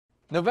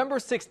November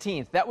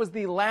 16th, that was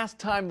the last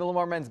time the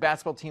Lamar men's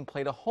basketball team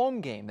played a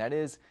home game. That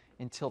is,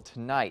 until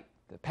tonight.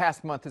 The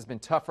past month has been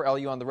tough for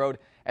LU on the road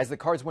as the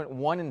Cards went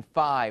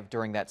 1-5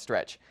 during that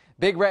stretch.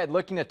 Big Red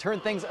looking to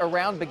turn things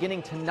around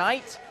beginning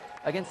tonight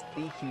against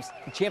the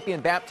Houston champion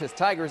Baptist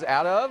Tigers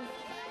out of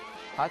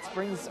Hot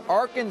Springs,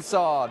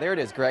 Arkansas. There it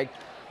is, Greg.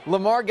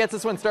 Lamar gets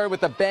this one started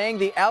with a bang.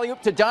 The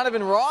alley-oop to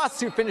Donovan Ross,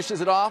 who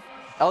finishes it off.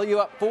 LU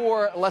up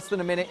 4 less than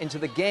a minute into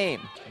the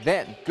game.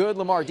 Then, good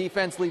Lamar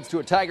defense leads to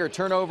a Tiger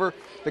turnover.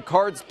 The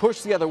Cards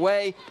push the other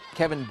way.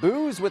 Kevin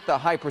Booz with the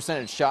high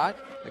percentage shot.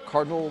 The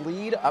Cardinal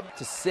lead up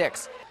to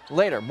 6.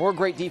 Later, more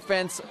great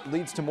defense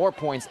leads to more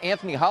points.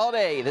 Anthony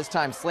Holiday this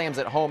time slams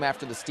it home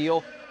after the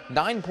steal.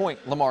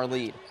 9-point Lamar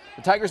lead.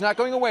 The Tigers not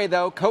going away,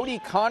 though. Cody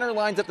Connor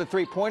lines up the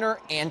three-pointer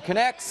and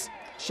connects,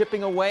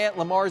 chipping away at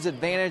Lamar's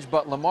advantage,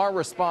 but Lamar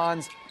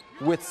responds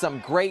with some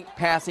great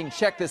passing.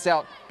 Check this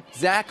out.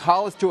 Zach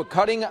Hollis to a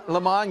cutting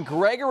Lamont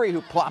Gregory,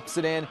 who plops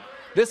it in.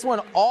 This one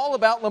all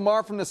about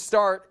Lamar from the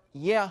start.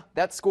 Yeah,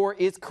 that score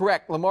is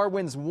correct. Lamar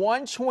wins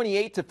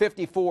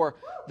 128-54.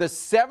 The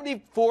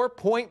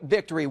 74-point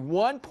victory,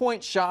 1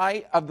 point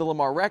shy of the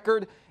Lamar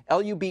record.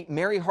 LU beat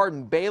Mary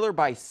Hardin Baylor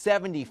by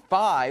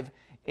 75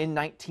 in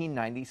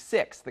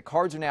 1996. The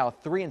Cards are now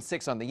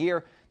 3-6 on the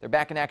year. They're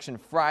back in action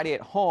Friday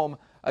at home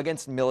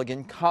against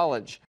Milligan College.